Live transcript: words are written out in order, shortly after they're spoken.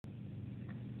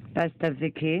Pastor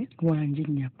Vicky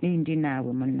wanjinya ndi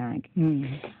naawe munnange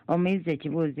omuyizi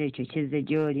ekibuuzo ekyo kizze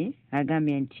gy'oli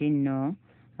agambye nti nno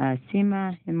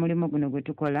asiima emulimu guno gwe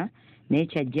tukola naye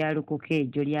kyajja alukuka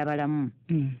egyo ly'abalamu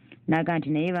n'agamba nti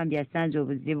naye bambi asanze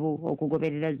obuzibu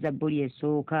okugoberera Zabbuli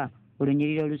esooka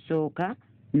olunyiriri olusooka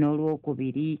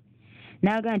n'olwokubiri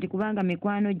n'agamba nti kubanga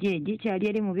mikwano gye gikyali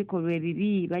eri mu bikolwa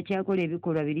ebibi bakyakola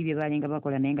ebikolwa biri bye balinga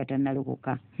bakola naye nga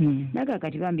tannalokoka n'agamba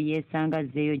kati bambi yeesanga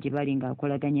azzeeyo gye bali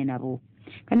ng'akolaganye nabo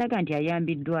kanaga nti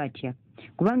ayambiddwa atya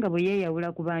kubanga bwe yeeyawula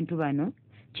ku bantu bano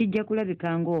kijja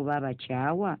kulabika ng'oba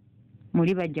abakyawa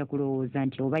muli bajja kulowooza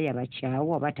nti oba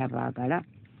yabakyawa oba tabaagala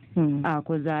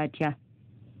akoze atya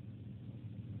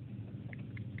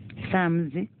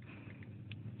Psalms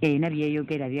erina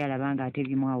byeyogera byalaba nga ate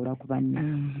bimwawula ku banna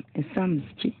Psalms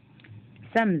ki?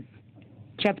 Psalms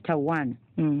chapter 1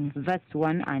 verse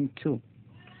 1 and 2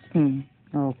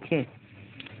 okay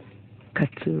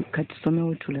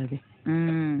katusomewo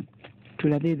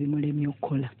tulabe ebimulemye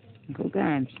okukola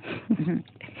nkugambye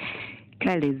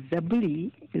kale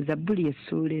Zabbuli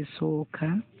essuula esooka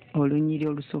olunyiri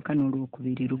olusooka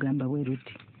n'olwokubiri lugamba bwe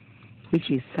luti which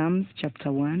is Psalms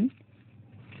chapter 1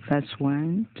 verse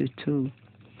 1 to 2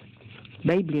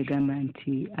 Bayibuli egamba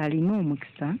nti alina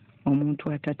omukisa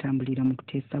omuntu atatambulira mu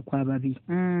kuteesa kw'ababi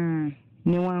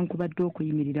newankubadde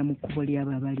okuyimirira mu kkubo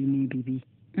ly'abo abalina ebibi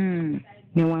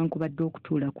newankubadde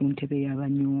okutuula ku ntebe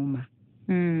y'abanyooma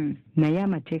naye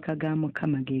amateeka ga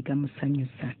Mukama ge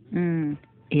gamusanyusa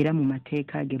era mu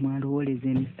mateeka ge mwalowooleza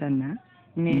emisana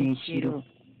n'ekiro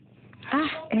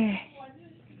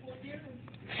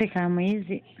seka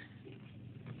muyizi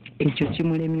ekyo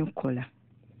kimulemye okukola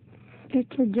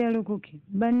ekyo gyalokoke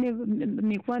banne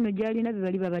mikwano gyalina be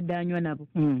bali babadde anywa nabo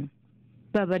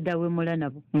babadde awemula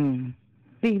nabo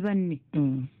be banne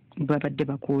babadde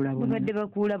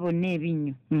bakuula bonna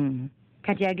ebinnyo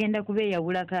kati agenda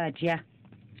kubeeyawulako atya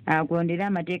agondera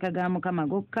amateeka ga Mukama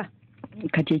gokka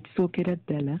kati ekisookera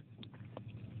ddala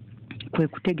kwe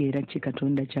kutegeera ki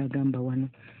Katonda kyagamba wano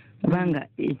kubanga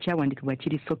ekyawandiikibwa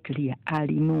kiri so clear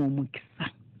alina omukisa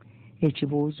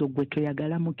ekibuuzo gwe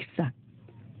toyagala mukisa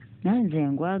nanze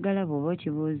ngwagala bw'oba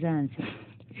okibuuza nze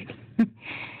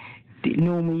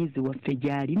n'omuyizi waffe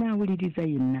gy'ali n'awuliriza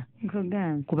yenna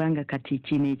kubanga kati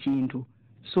kino ekintu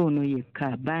so ono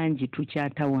yekka bangi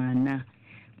tukyatawaana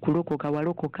kulokoka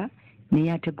walokoka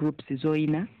naye ate groups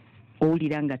z'oyina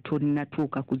owulira nga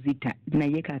tonnatuuka kuzita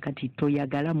naye kaakati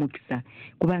toyagala mukisa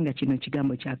kubanga kino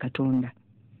kigambo kya Katonda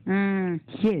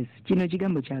yes kino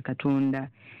kigambo kya Katonda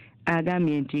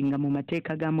agambye nti nga mu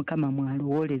mateeka ga Mukama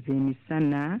mwalowooleza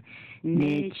emisana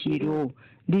n'ekiro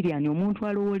Lillian omuntu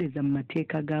alowooleza mu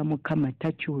mateeka ga Mukama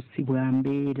takyusibwa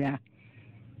mbeera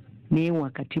naye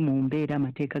wakati mu mbeera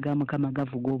amateeka ga Mukama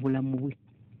gavuga obulamu bwe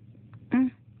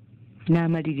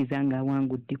n'amaliriza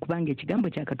ng'awangudde kubanga ekigambo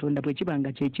kya Katonda bwe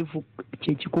kibanga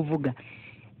kyekikuvuga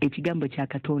ekigambo kya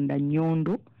Katonda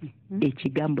nnyondo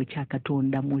ekigambo kya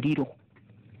Katonda muliro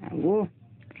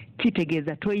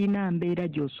kitegeeza toyina mbeera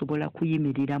gy'osobola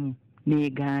kuyimiriramu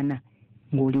n'egaana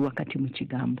ng'oli wakati mu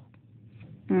kigambo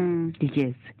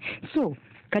yes so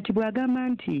kati bw'agamba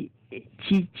nti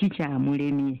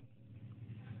kikyamulemye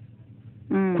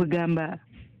kwegamba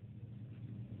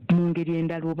mu ngeri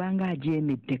endala obanga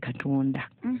ajeemedde Katonda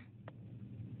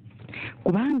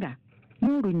kubanga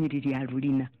n'olunyiriri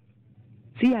alulina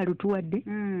si yalutuwadde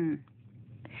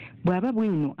bw'aba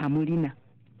bwino amulina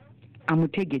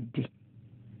amutegedde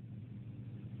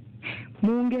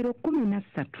mu ngero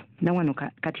 13 na wano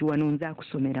kati wano nza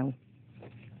kusomerawo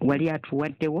wali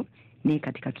atuwaddewo naye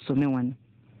kati katusome wano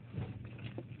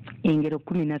engero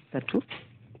 13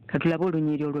 katulabe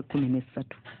olunyiri olw'13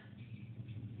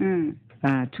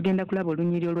 tugenda kulaba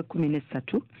olunyiri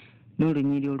olw'13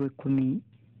 n'olunyiri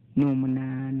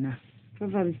olw'18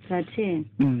 Proverbs 13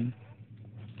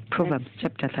 Proverbs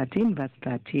chapter 13 verse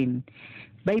 13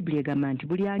 Bayibuli egamba nti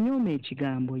buli anyooma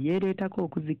ekigambo yeereetako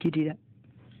okuzikirira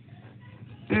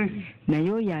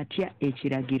naye oyo atya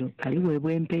ekiragiro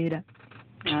aliweebwa empeera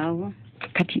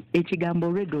kati ekigambo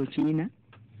olwedde okiyina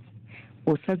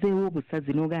osazeewo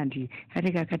obusazi n'ogaa nti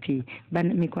ate kakati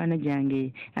mikwano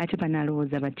gyange ate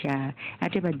banalowooza batya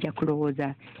ate bajja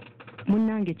kulowooza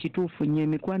munnange kituufu nnyo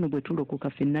emikwano bwe tulokoka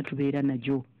ffenna tubeera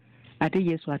nagyo ate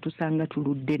Yesu atusanga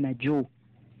tuludde nagyo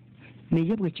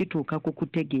naye bwe kituuka ku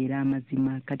kutegeera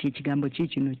amazima kati ekigambo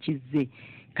kino kizze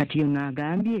kati ono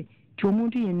agambye ti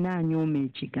omuntu yenna anyooma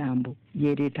ekigambo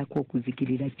yeereetako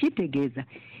okuzikirira kitegeeza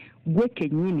gwe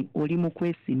kennyini oli mu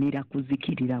kwesimira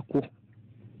kuzikirirako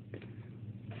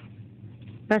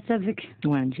Pacific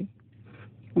wangi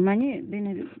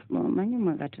Manyi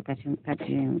mwagato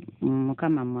kati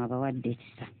mukama mwabawadde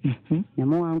ekisa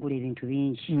nemuwangula ebintu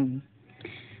bingi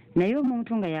naye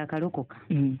omuntu nga yakalokoka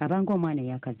abanga omwana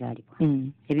yakazaalibwa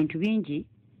ebintu bingi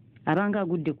abanga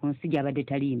agudde ku nsi gy'abadde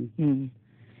taliimu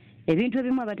ebintu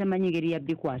ebimu abatamanyi ngeri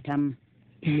yabbikwatamu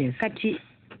kati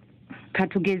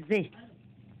katugeze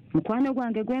mukwano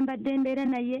gwange gwembadde mbeera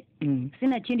naye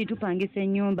sinakindi tupangisa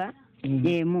ennyumba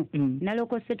emu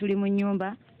nalokose tuli mu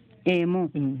nnyumba emu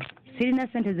sirina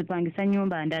sente zipangisa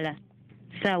nnyumba ndala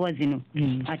saawa zino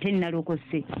ate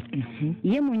nalokose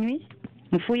ye munywi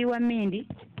mufuuyi wa mmindi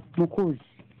mukuuzi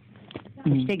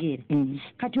okitegeera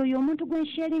kati oyo omuntu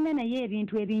gwensharinga naye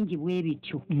ebintu ebingi bwe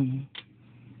bityo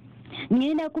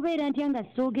ngenda kubeera ntya nga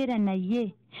soogera naye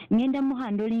ngenda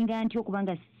muhandolinga ntya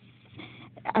okubanga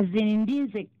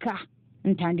azindinzekka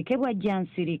ntandike bwajja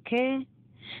nsirike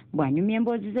bwanyumya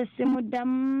emboozi ze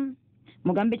simuddamu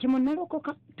mugambe kimu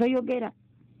nalokoka toyogera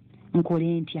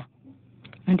nkole ntya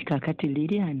anti kakati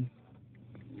Lillian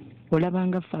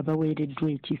olabanga ffe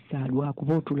abaweereddwa ekisa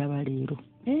lwakuba otulaba leero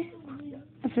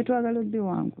affe twagala obbi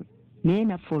wangu naye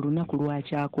naffe olunaku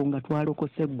lwakyako nga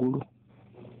twalokose eggulu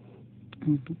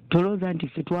tolooza nti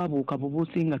ffe twabuuka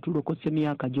bubuusi nga tulokose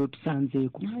myaka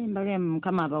gy'otusanzeeko mbale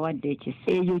mukama abawadde ekisa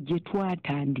eyo gye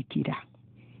twatandikira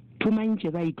tumanyi kye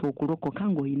bayita okulokoka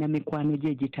ng'olina mikwano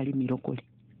gye egitali mirokole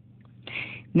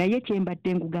naye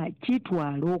kyembadde nguga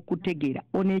kitwala okutegeera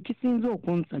ono ekisinze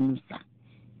okunsanyusa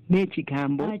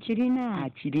n'ekigambo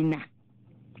akirina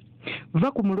va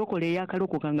ku mulokole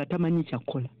eyakalokoka nga tamanyi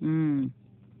kyakola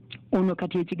ono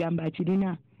kati ekigambo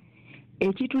akirina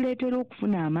ekituleetera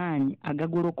okufuna amaanyi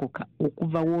agagolokoka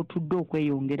okuva wootudde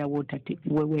okweyongera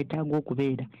weetaaga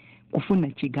okubeera kufuna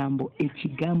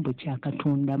ekigambo kya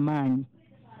Katonda maanyi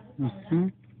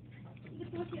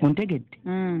ontegedde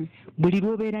buli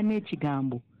lwobeera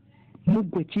n'ekigambo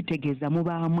muggwe kitegeeza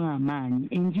mubaamu amaanyi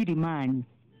enjiri maanyi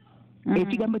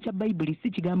ekigambo kya bayibuli si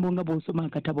kigambo nga bw'osoma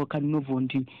akatabo ka novo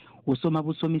nti osoma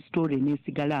busomi story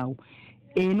n'esigalaawo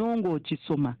eno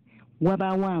ng'okisoma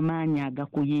wabaawo amaanyi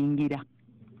agakuyingira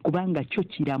kubanga kyo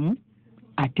kiramu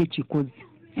ate kikozi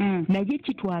naye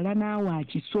kitwala naawe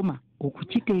akisoma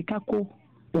okukiteekako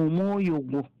omwoyo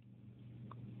gwo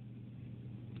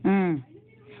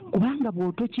kubanga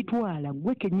bw'otokitwala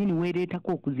gwe kennyini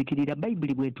weereetako okuzikirira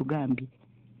bayibuli bwetugambye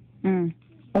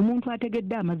omuntu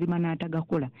ategedde amazima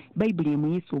n'atagakola bayibuli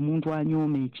emuyisa omuntu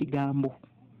anyooma ekigambo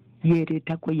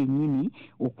yeereetako yennyini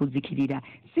okuzikirira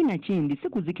sinakindi si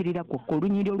kuzikirira kwokka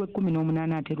olunyiriri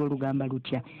olw'18 ate lw'olugamba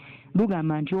lutya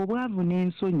lugamba nti obwavu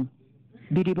n'ensonyi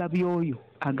biriba by'oyo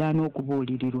agaana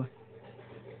okubuulirirwa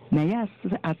naye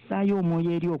assaayo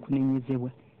omwoyo eri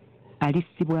okunenyezebwa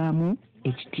alissibwamu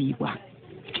ekitiibwa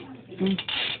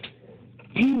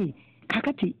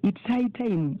kakati it's high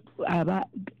time aba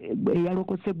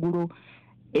eyalokose eggulo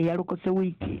eyalokose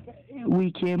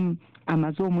wiiki emu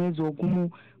amaze omwezi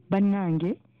ogumu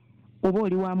bannange oba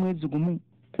oli wa mwezi gumu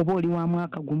oba oli wa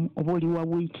mwaka gumu oba oli wa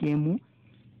wiiki emu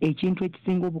ekintu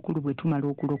ekisinga obukulu bwe tumala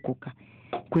okulokoka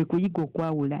kwe kuyiga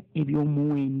okwawula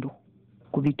eby'omuwendo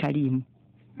ku bitaliimu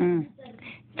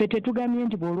ffe tetugambye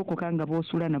nti bw'olokoka nga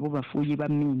boosula nabo bafuuyi ba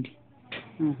mmindi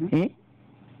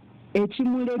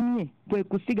ekimulemye kwe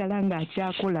kusigala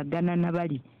ng'akyakolagana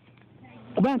nabali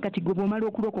kubanga kati gwe bw'omala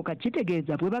okulokoka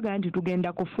kitegeeza bwe bagamba nti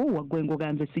tugenda kufuuwa gwe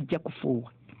ngoganze sijja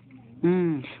kufuuwa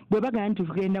bwe bagamba nti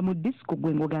tugenda mu disco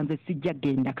gwe ngoganze sijja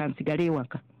genda kansigale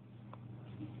ewaka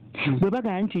bwe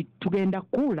bagamba nti tugenda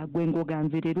kuula gwe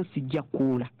ngoganze leero sijja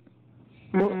kuula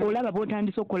olaba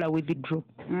bw'otandise okukola withdraw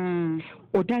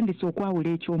otandise okwawula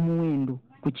ekyomuwendo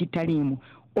ku kitaliimu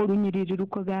olunyiriri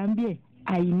lukugambye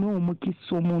ayina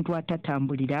omukisa omuntu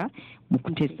atatambulira mu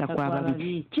kuteesa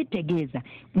kw'ababi kitegeeza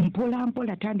mpola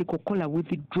mpola tandika okukola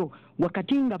withdraw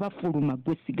wakati nga bafuluma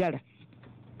gwe sigala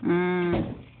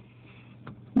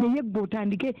naye gwe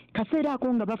otandike kaseera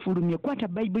ako nga bafulumye kwata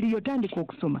bayibuli yotandika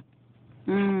okusoma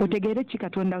otegeere ki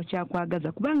Katonda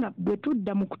kyakwagaza kubanga bwe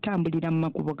tudda mu kutambulira mu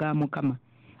makubo ga Mukama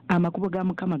amakubo ga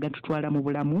Mukama gatutwala mu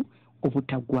bulamu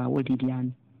obutaggwaawo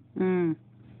Lillian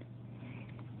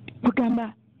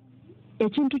kugamba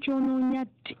ekintu kyonoonya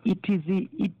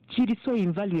kiri so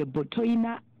invaluable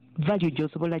toyina value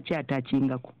gy'osobola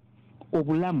kyataakingako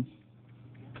obulamu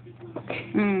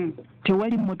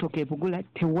tewali mmotoka ebugula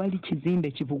tewali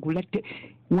kizimbe kibugula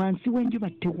wansi w'enjuba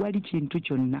tewali kintu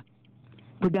kyonna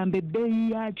kugamba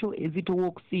ebbeeyi yaakyo ezitowa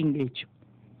okusinga ekyo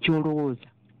kyolowooza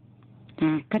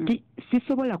kati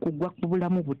sisobola kugwa ku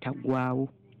bulamu butaggwaawo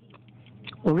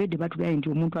olwedde batugambye nti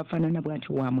omuntu afaanana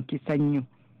bw'atyo wa mukisa nnyo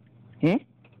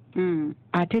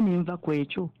ate nenva ku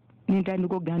ekyo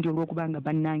nintandika okugamba nti olw'okubanga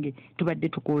bannange tubadde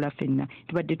tukoola ffenna,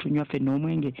 tubadde tunywa ffenna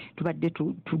omwenge, tubadde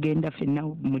tugenda ffenna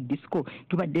mu disco,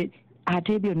 tubadde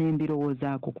ate ebyo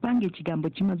n'embirowoozaako kubanga ekigambo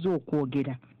kimaze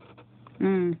okwogera.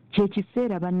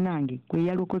 Kyekiseera bannange gwe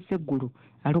yalokose eggulu,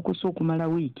 alokose okumala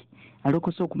wiiki,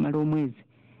 alokose okumala omwezi.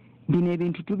 Bino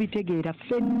ebintu tubitegeera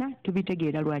ffenna,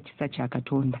 tubitegeera lwa kisa kya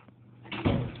Katonda.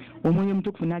 Omwoyo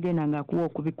Omutukuvu n'agenda ng'akuwa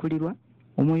okubikulirwa,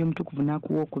 Omwoyo Omutukuvu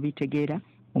n'akuwa okubitegeera,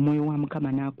 Omwoyo wa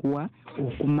Mukama n'akuwa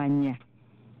okumanya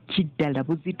kiddala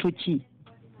buzito ki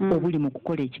obuli mu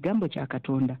kukola ekigambo kya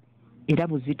Katonda, era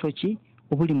buzito ki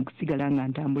obuli mu kusigala nga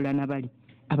ntambula n'abali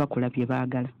abakola bye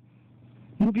baagala.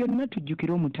 Mu byonna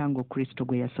tujjukire omutango Kristo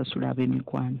gwe yasasula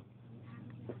ab'emikwano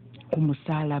ku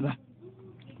musaalaba.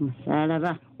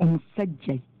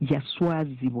 Omusajja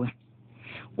yaswazibwa.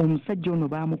 Omusajja ono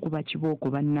baamukuba kibooko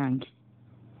bannange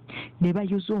ne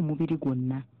bayuza omubiri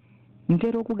gwonna.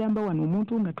 Ntera okugamba wano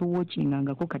omuntu nga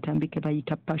towookingangako katambi ke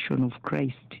bayita Passion of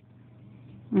Christ.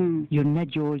 Yonna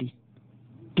gy'oli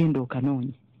genda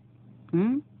okanoonye.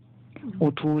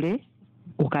 Otuule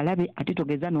okalabe ate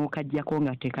togeza n'okajjako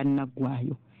nga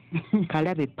tekannaggwayo.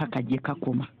 Kalabe paka gye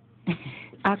kakoma.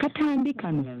 Akatambi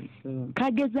kano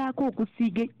kagezaako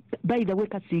okusiiga, by the way,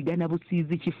 kasiiga na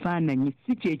busiizi kifaananyi,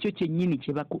 si kyekyo kyennyini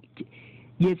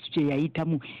Yesu kye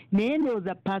yayitamu, naye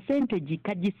ndowooza percentage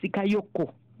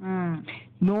kagisikayoko.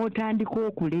 N'otandika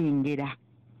okulengera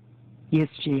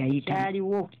Yesu kye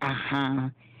yayitamu.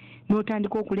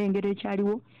 N'otandika okulengera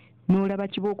ekyaliwo, n'olaba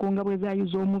kibooko nga bwe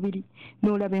zaayuza omubiri,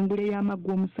 n'olaba engule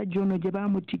y'amagwa omusajja ono gye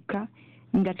baamutikka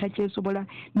nga takyesobola,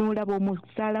 n'olaba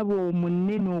omusaalaba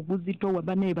omunene obuzito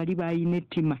wabane bali baayina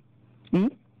ettima.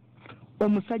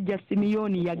 Omusajja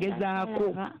Simiyoni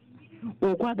yagezaako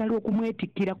okwagala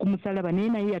okumwetikkira ku musalaba, naye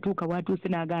naye yatuuka waatuuse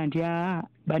n'agaa nti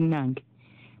bannange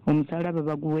omusalaba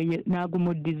baguwe,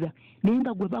 n'agumuddiza, naye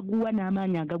nga gwe baguwa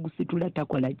n'amaanyi agagusitula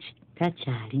takola ki?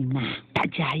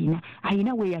 Takyalina.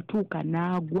 Ayina we yatuuka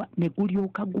n'agwa ne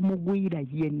gulyoka gumugwira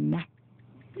yenna.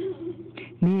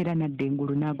 Naye era nadda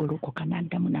engulu n'agolokoka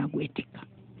n'addamu n'agwetikka.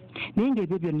 Naye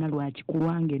ng'ebyo byonna lwaki? Ku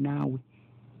lwange naawe.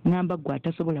 Ngamba gwe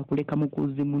atasobola kuleka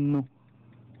mukuuzi munno,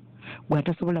 gwe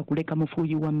atasobola kuleka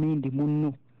mufuuyi wa mmindi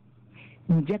munno.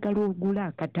 Njagala ogula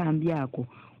akatambi ako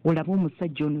olabe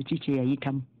omusajja ono ki kye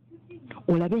yayitamu,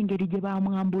 olabe engeri gye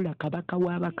baamwambula kabaka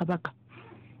w'abakabaka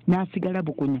n'asigala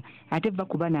bukunya. Ate va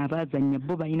kuba n'abaazannya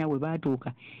bo balina we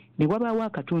baatuuka ne wabaawo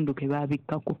akatundu ke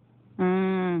baabikkako.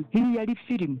 Yali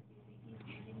firimu.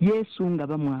 Yesu nga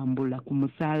bamwambula ku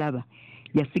musaalaba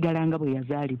yasigala nga bwe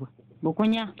yazaalibwa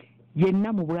bukunya,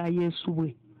 yenna mu bwa Yesu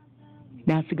bwe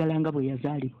n'asigala nga bwe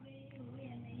yazaalibwa,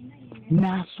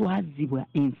 n'aswazibwa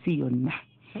ensi yonna.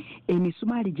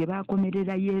 Emisumaali gye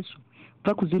baakomerera Yesu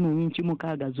va ku zino inchi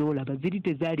 6 z'olaba ziri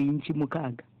tezaali inchi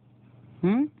 6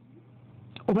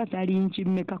 oba zaali inchi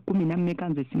mmeka 10 na mmeka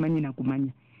nze simanyi na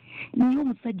kumanya. Naye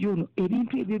omusajja ono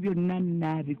ebintu ebyo byonna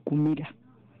n'abikumira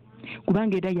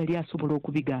kubanga era yali asobola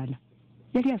okubigaana,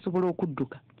 yali asobola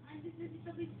okudduka.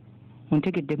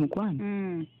 Ontegedde mukwano?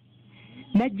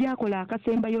 Najja akola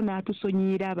akasembayo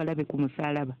n'atusonyiira abalabe ku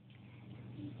musaalaba.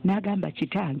 N'agamba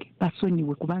Kitange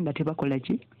basonyiwe kubanga tebakola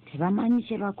ki? Tebamanyi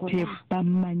kye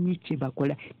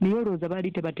bakola. Naye olowooza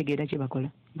baali tebategeera kye bakola?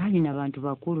 Baalina bantu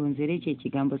bakulu, nze ekyo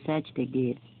ekigambo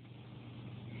saakitegeera.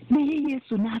 Naye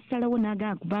Yesu n'asalawo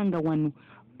n'agamba kubanga wano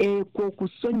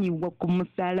okusonyiwa ku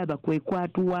musaalaba kwe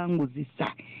kwatuwanguzisa.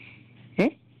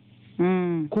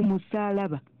 Ku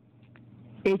musaalaba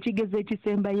ekigezo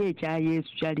ekisembayo ekya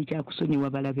Yesu kyali kyakusonyiwa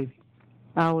balabe be.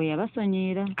 Awo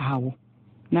yabasonyiira. Awo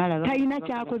talina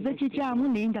kyakoze kikyamu,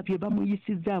 naye nga bye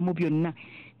bamuyisizaamu byonna.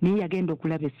 Naye yagenda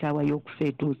okulaba essaawa y'okufa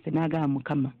etuuse n'agamba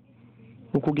Mukama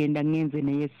okugenda ngenze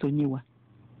naye sonyiwa.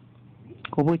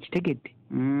 Oba okitegedde?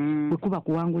 Bwe kuba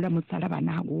kuwangula musalaba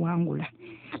n'aguwangula.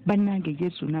 Bannange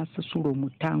Yesu n'asasula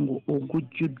omutango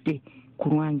ogujjudde ku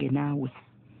lwange naawe.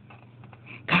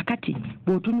 Kaakati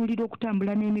bw'otunuulira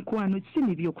okutambula n'emikwano, si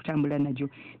mibi okutambula nagyo,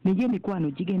 naye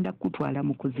emikwano gigenda kutwala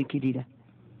mu kuzikirira.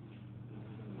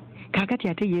 Kaakati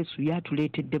ate Yesu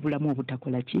yatuleetedde bulamu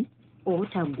obutakola ki?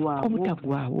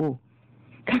 Obutaggwaawo.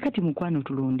 Kaakati mukwano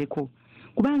tulondeko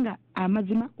kubanga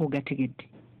amazima ogategedde,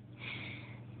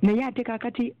 naye ate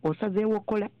kaakati osazeewo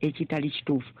okukola ekitali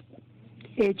kituufu.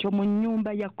 Ekyo mu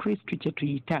nnyumba ya Kristo kye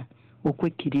tuyita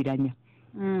okwekkiriranya.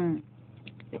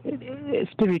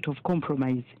 Spirit of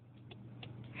compromise.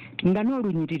 Nga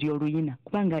n'olunyiriri oluyina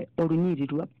kubanga olunyiriri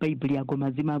lwa Bayibuli ago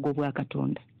mazima ag'obwa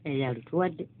Katonda.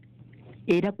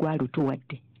 Era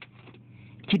gwalutuwadde.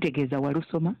 Kitegeeza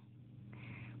walusoma,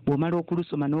 bw'omala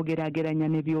okulusoma n'ogeraageranya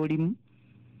ne by'olimu,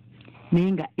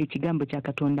 naye nga ekigambo kya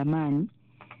Katonda maanyi,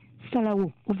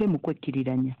 salawo uve mu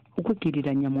kwekkiriranya.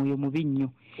 okwekiriranya mwoyo mubi nnyo.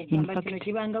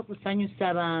 Kibanga kusanyusa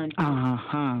abantu.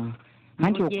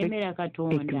 Anti okwemera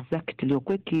Katonda. Exactly,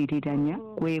 okwekiriranya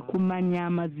kwe kumanya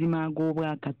amazima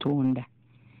ag'obwa Katonda.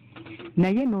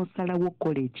 Naye n'osalawo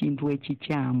okukola ekintu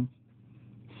ekikyamu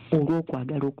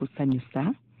olw'okwagala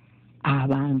okusanyusa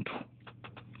abantu.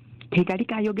 Tekali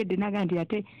kayogedde naga nti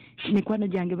ate mikwano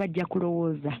gyange bajja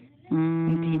kulowooza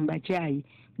nti mbakyayi.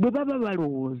 Bwe baba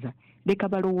balowooza leka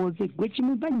balowooze, gwe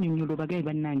kimu bannyonnyola bagabe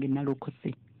bannange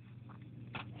nalokose.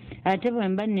 Ate bwe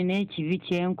mba nnina ekibi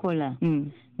kyenkola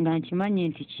nga nkimanyi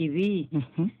nti kibi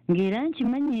ng'era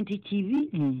nkimanyi nti kibi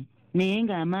naye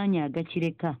ng'amaanyi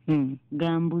agakireka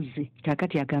gambuze.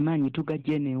 Kaakati agamaanyi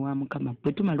tugajje neewa Mukama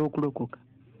bwe tumala okulokoka.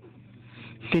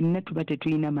 Ffenna tuba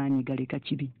tetulina maanyi galeka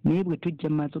kibi, naye bwe tujja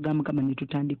mu maaso ga Mukama ne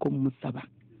tutandika omumusaba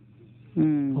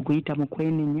okuyita mu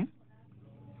kwenenya,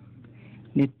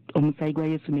 omusaayi gwa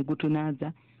Yesu ne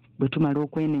gutunaaza. Bwe tumala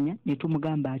okwenenya ne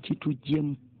tumugamba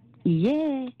akituggyemu.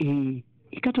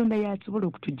 Katonda yasobola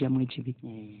okutugyamu ekibi.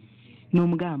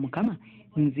 N'omugamba Mukama,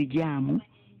 nzijaamu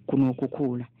kuno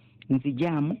okukuula,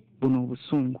 nzijaamu buno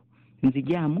obusungu,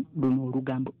 nzijaamu luno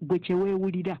olugambo. Gwe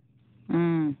kyeweewulira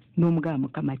n'omugamba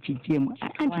Mukama kijjemu.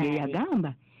 Anti ye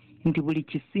yagamba nti buli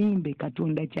kisimbe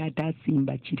Katonda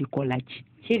ky'ataasimba kirikola ki?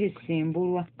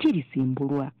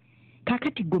 Kirisimbulwa.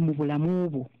 Kaakati gwe mu bulamu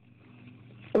bwo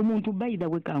omuntu bayida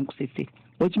we kankusese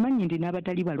okimanyi nti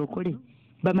n'abatali balokole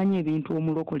bamanyi ebintu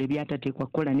omulokole byatateekwa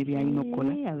kukola ne byalina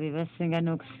okukola. Abe basinga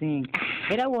n'okusinga.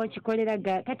 Era w'okikolera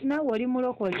kati naawe oli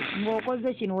mulokole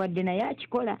ng'okoze kino wadde naye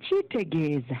akikola.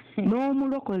 Kitegeeza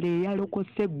n'omulokole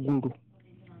eyalokose eggulu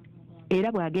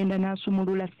era bw'agenda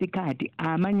n'asumulula sikaati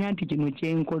amanya nti kino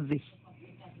kyenkoze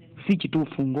si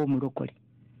kituufu ng'omulokole.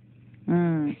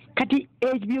 Kati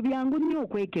ebyo byangu nnyo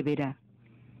okwekebera.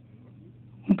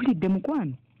 Mpulidde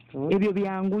mukwano? Ebyo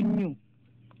byangu nnyo.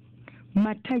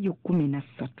 Matayo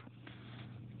 13.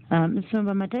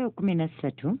 Nsomba Matayo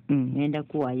 13 ngenda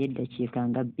kuwaayo eddakiika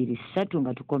nga 2-3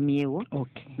 nga tukomyewo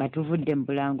nga tuvudde mu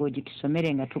bulango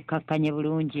gitusomere nga tukkakkanye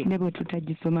bulungi. Ne bwe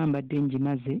tutagisoma mbadde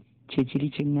ngimaze kyekiri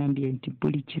kye ŋŋambye nti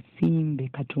buli kisimbe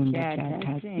Katonda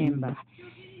ky'ataasimba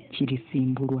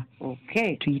kirisimbulwa.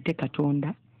 Tuyite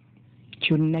Katonda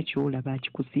kyonna ky'olaba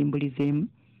akikusimbulizeemu.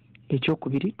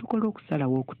 Ekyokubiri tukola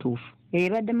okusalawo okutuufu.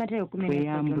 Ebadde Matayo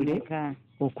 13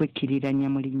 okwekiriranya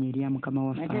mu linnya erya Mukama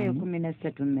waffe. Matayo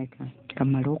 13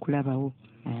 kamala okulabawo.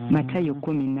 Matayo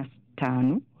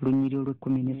 15 olunyiri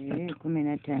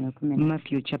olw'13.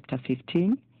 Matthew chapter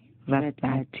 15 verse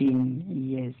 13.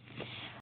 Yes.